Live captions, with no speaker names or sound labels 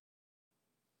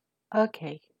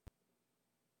Okay.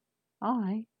 All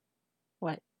right.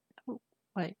 What? Oh,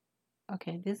 wait.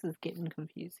 Okay, this is getting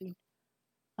confusing.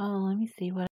 Let me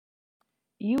see what.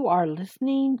 You are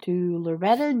listening to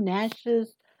Loretta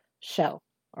Nash's show,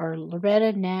 or the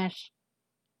Loretta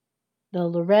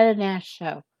Nash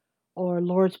show, or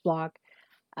Lord's blog.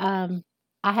 Um,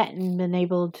 I hadn't been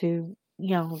able to,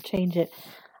 change it.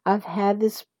 I've had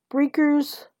this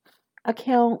Spreakers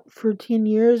account for 10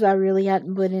 years. I really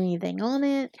hadn't put anything on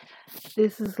it.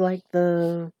 This is like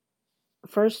the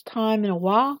first time in a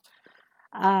while.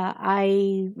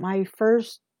 My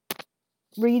first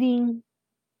reading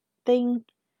thing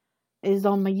is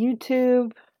on my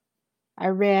YouTube. I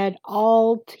read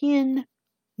all 10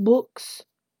 books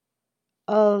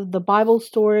of the Bible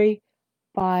story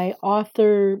by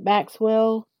Arthur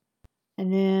Maxwell,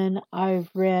 and then I've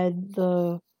read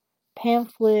the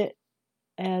pamphlet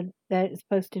that is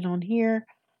posted on here,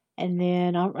 and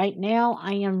then right now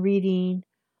I am reading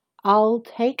I'll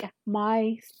Take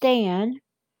My Stand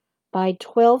by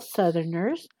 12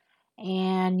 Southerners.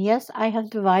 And yes, I have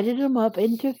divided them up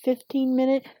into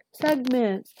 15-minute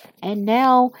segments. And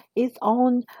now it's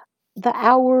on the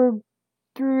hour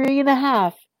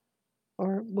 3.5.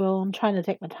 Or, well, I'm trying to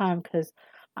take my time because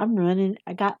I'm running.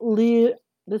 I got the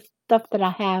stuff that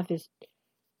I have is,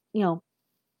 you know,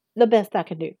 the best I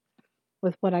can do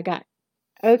with what I got.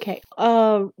 Okay,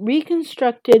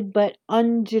 reconstructed but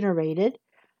ungenerated,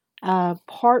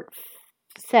 part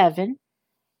 7.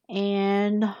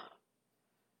 And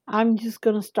I'm just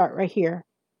going to start right here.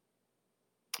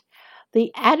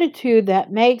 The attitude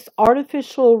that makes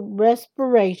artificial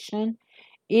respiration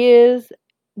is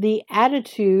the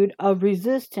attitude of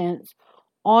resistance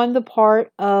on the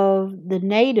part of the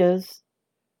natives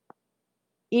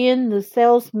in the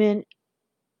salesmen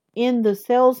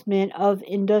of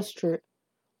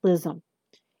industrialism.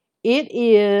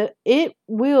 It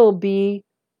will be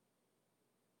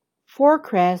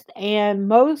forecast and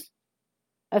most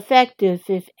effective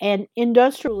if an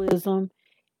industrialism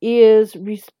is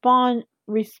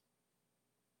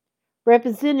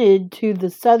represented to the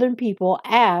Southern people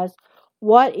as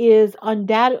what is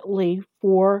undoubtedly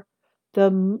for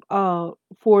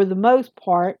the most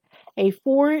part a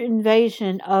foreign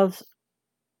invasion, of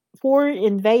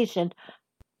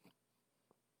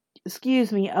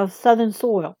Southern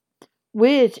soil,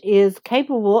 which is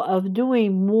capable of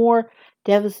doing more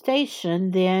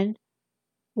devastation than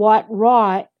what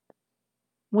wrought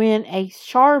when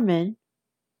Sherman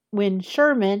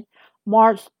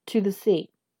marched to the sea.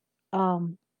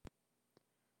 Um,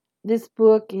 this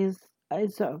book is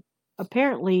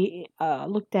apparently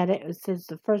looked at it. It says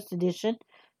the first edition,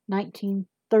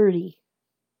 1930.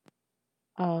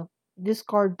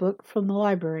 Discard book from the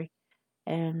library,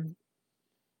 and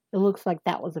it looks like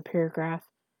that was a paragraph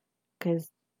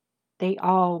because they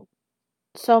all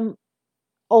some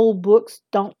old books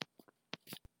don't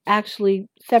actually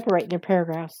separate their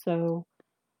paragraphs, so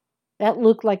that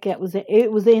looked like it was the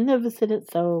end of a sentence,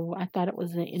 so I thought it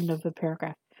was the end of a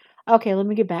paragraph. Okay, let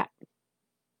me get back.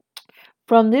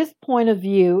 From this point of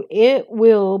view, it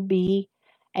will be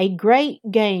a great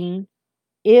gain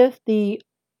if the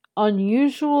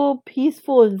unusual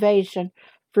peaceful invasion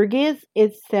forgets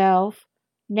itself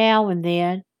now and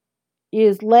then,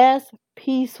 is less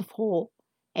peaceful,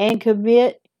 and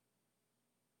commit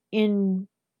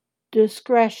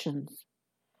indiscretions.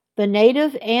 The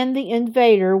native and the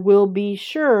invader will be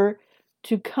sure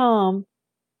to come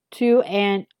to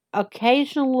an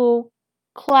occasional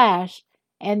clash,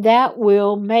 and that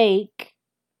will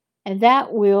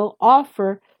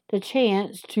offer the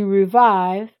chance to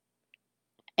revive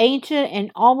ancient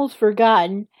and almost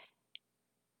forgotten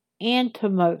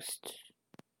antimos,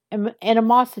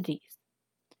 animosities.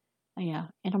 Yeah,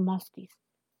 animosities.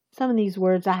 Some of these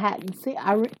words I hadn't seen.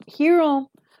 Hear them,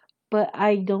 but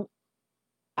I don't.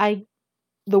 I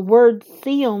the word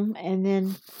see them, and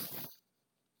then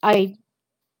I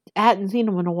hadn't seen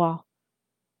them in a while.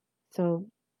 So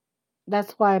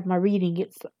that's why my reading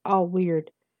gets all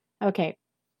weird. Okay,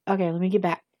 okay. Let me get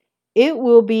back. It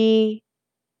will be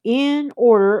in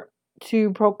order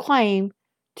to proclaim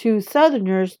to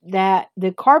Southerners that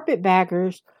the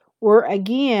carpetbaggers were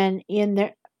again in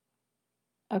their.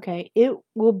 Okay, it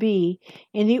will be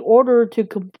in the order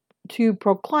to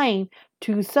proclaim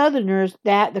to Southerners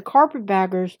that the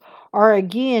carpetbaggers are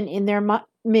again in their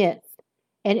midst,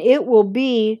 and it will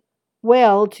be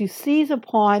well to seize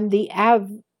upon the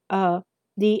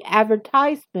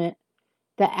advertisement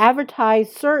that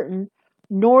advertise certain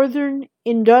northern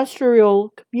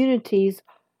industrial communities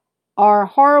are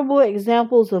horrible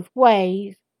examples of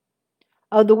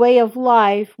the way of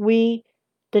life we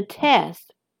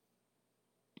detest,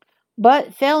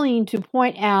 but failing to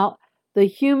point out the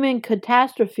human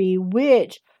catastrophe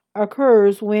which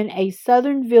occurs when a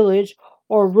southern village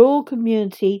or rural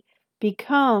community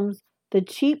becomes the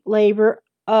cheap labor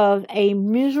of a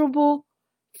miserable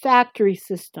factory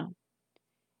system.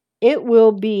 It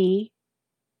will be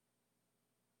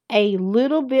a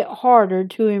little bit harder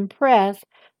to impress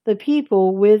the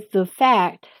people with the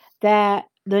fact that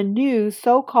the new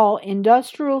so-called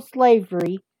industrial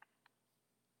slavery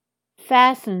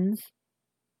fastens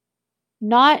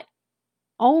not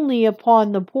only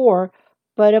upon the poor,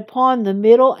 but upon the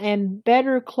middle and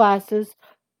better classes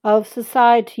of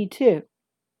society too.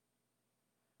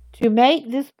 To make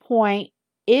this point,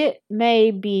 it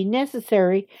may be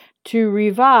necessary to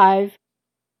revive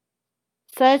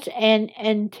such an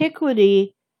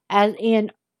antiquity as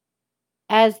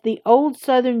the old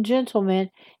Southern gentleman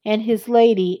and his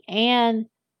lady, and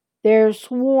their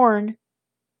sworn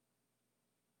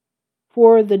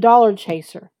for the dollar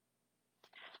chaser.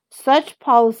 Such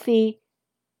policy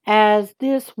as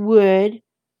this would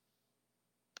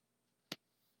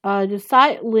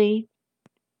decidedly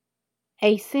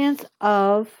a sense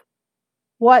of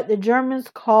what the Germans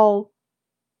call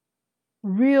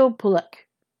Realpolitik.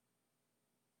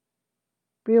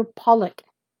 Realpolitik.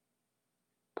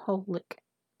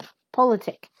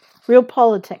 Politic.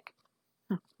 Realpolitik.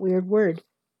 Weird word.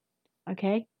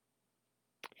 Okay?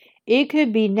 It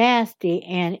could be nasty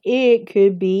and it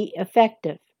could be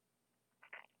effective.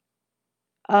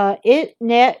 It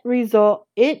net results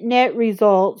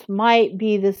might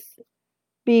be to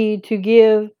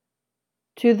give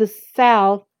to the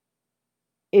South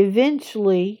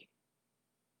eventually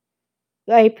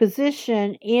a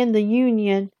position in the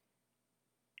Union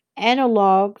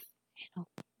analogous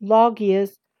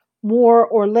more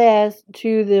or less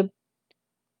to the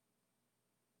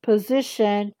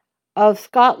position of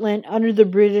Scotland under the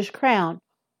British Crown,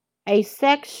 a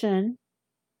section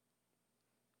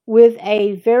with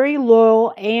a very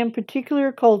loyal and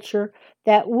particular culture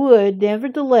that would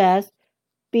nevertheless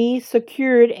be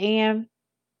secured and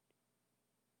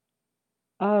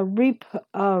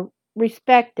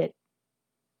respected.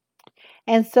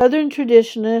 And Southern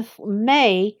traditionalists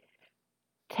may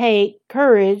take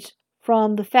courage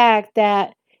from the fact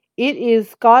that it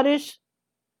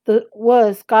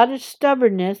was Scottish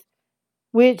stubbornness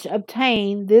which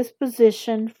obtained this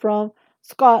position from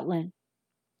Scotland,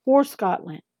 for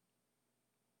Scotland.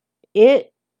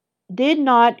 It did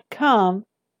not come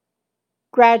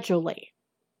gratuitously.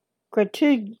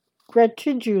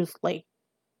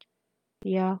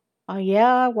 Yeah.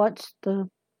 I watched the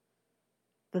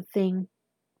thing.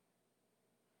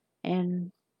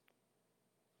 And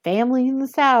family in the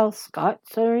South,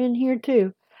 Scots are in here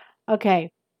too.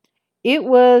 Okay. It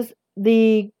was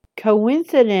the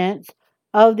coincidence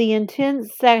of the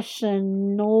intense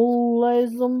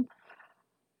sectionalism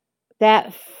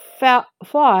that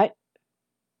fought.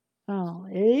 Oh,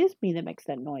 it is me that makes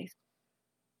that noise.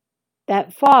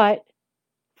 That fought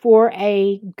for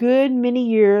a good many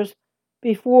years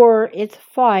before its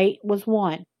fight was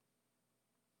won.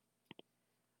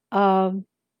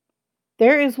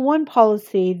 There is one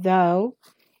policy, though.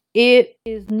 It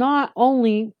is not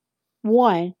only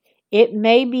one. It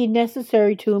may be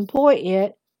necessary to employ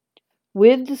it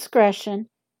with discretion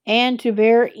and to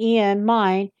bear in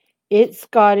mind its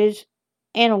Scottish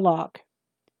analogue.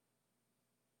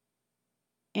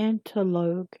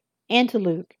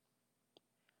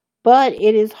 But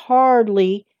it is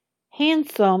hardly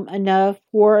handsome enough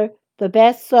for the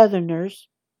best Southerners.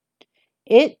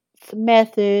 Its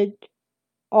methods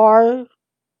are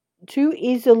too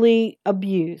easily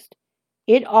abused.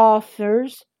 It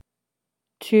offers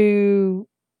too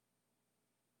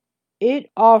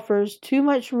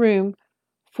much room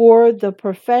for the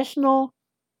professional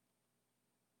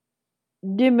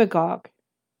demagogue.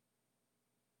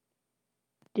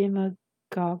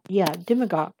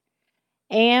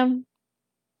 And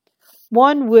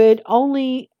one would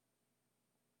only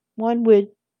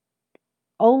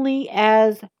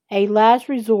as a last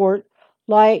resort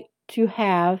like to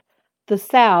have the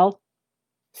South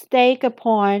stake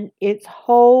upon its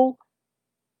whole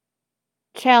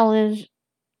challenge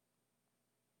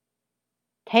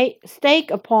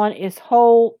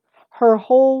her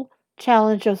whole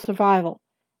challenge of survival.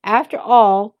 After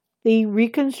all, the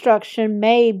reconstruction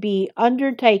may be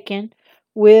undertaken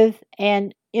with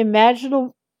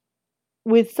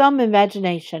some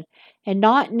imagination, and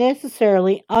not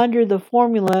necessarily under the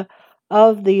formula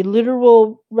of the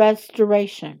literal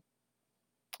restoration.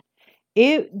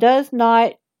 It does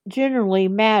not generally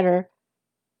matter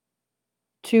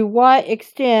to what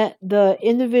extent the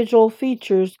individual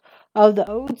features of the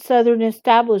old Southern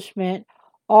establishment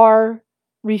are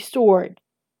restored.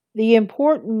 The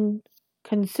important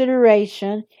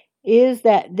consideration is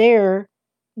that there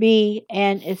be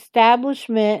an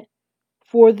establishment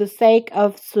for the sake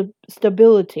of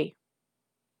stability.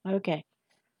 Okay.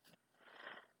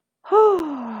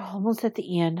 Almost at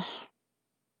the end.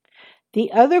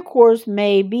 The other course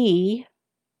may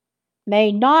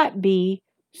not be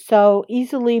so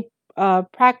easily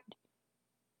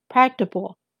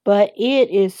practicable, but it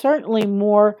is certainly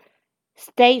more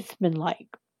statesmanlike.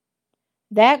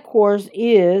 That course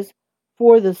is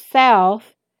for the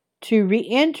South to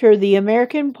re-enter the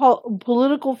American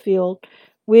political field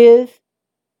with,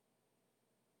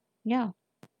 yeah,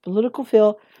 political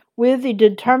field with the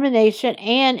determination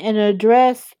and an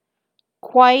address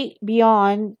quite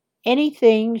beyond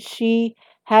anything she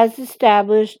has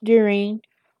established during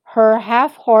her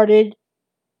half-hearted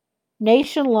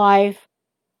nation life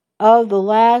of the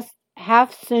last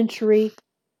half century.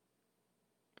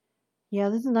 Yeah,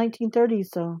 this is 1930s,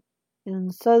 so in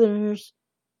the Southerners,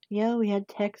 yeah, we had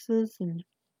Texas, and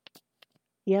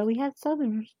yeah, we had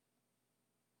Southerners.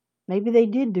 Maybe they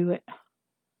did do it.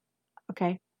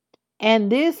 Okay.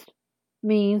 And this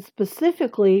means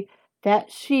specifically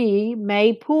that she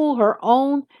may pool her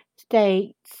own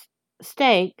stakes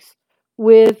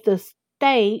with the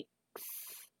stakes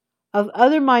of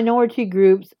other minority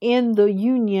groups in the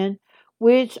Union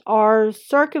which are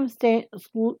circumstanced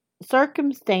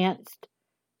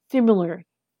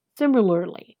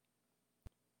similarly.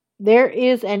 There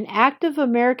is an active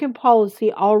American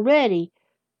policy already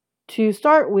to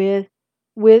start with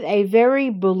a very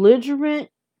belligerent,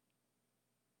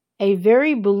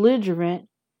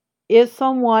 if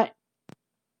somewhat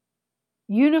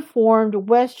uniformed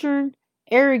Western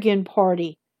arrogant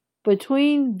party.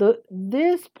 Between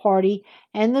this party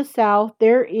and the South,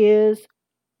 there is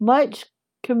much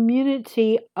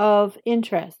community of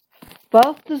interest.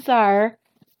 Both desire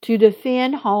to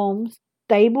defend homes,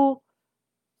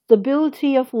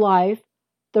 stability of life,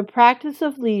 the practice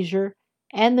of leisure,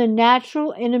 and the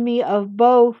natural enemy of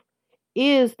both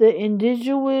is the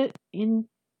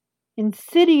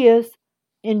insidious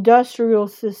industrial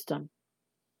system.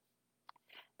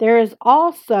 There is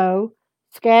also,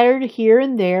 scattered here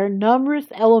and there, numerous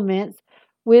elements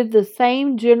with the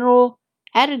same general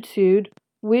attitude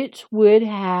which would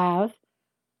have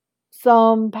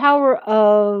some power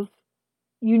of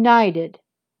united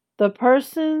the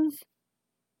persons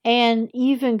and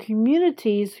even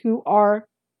communities who are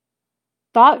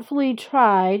thoughtfully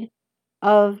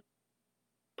of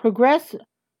progress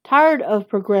tired of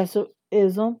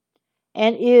progressivism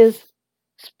and is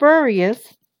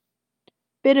spurious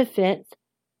benefits,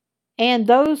 and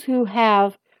those who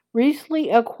have recently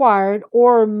acquired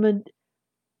or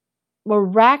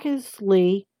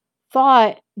miraculously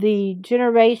thought the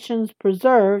generations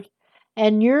preserved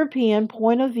an European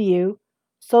point of view,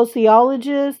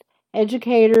 sociologists,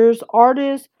 educators,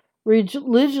 artists,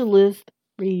 religionists,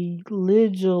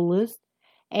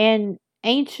 and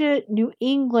ancient New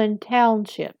England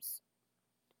townships.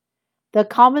 The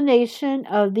combination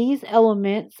of these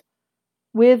elements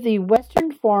with the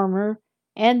Western farmer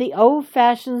and the old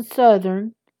fashioned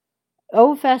South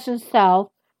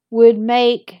would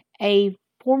make a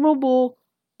formidable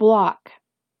bloc.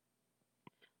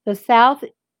 The South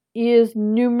is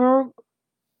numerically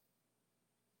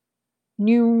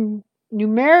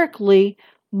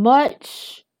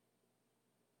much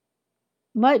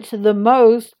the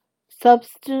most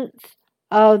substance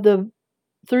of the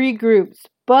three groups,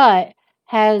 but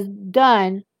has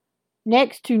done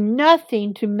next to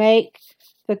nothing to make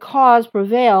the cause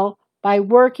prevail by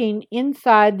working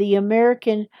inside the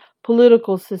American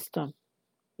political system.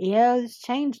 Yeah, it's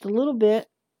changed a little bit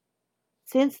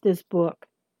since this book,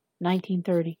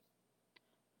 1930.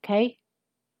 Okay?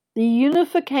 The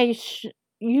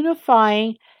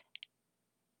unifying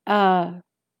ev-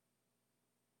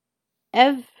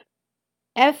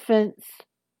 essence,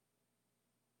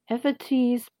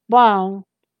 effities bound,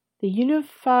 the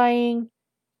unifying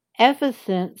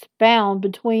effervescence bound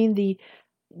between the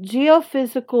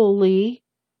geophysically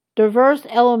diverse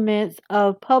elements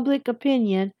of public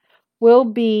opinion will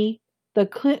be the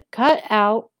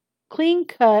clean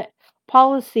cut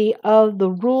policy of the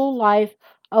rural life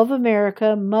of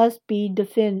America must be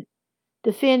defended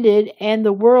and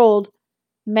the world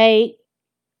made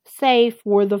safe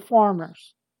for the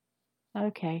farmers.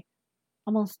 Okay,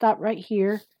 I'm going to stop right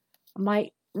here. I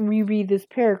might reread this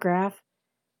paragraph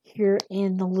here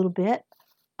in a little bit.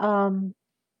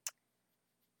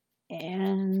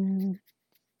 And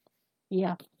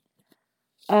yeah.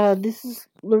 This is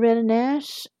Loretta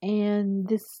Nash, and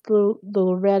this is the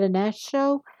Loretta Nash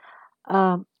Show,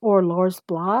 or Laura's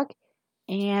blog.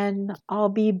 And I'll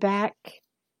be back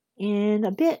in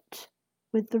a bit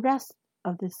with the rest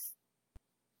of this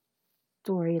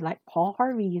story, like Paul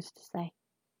Harvey used to say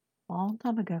a long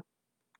time ago.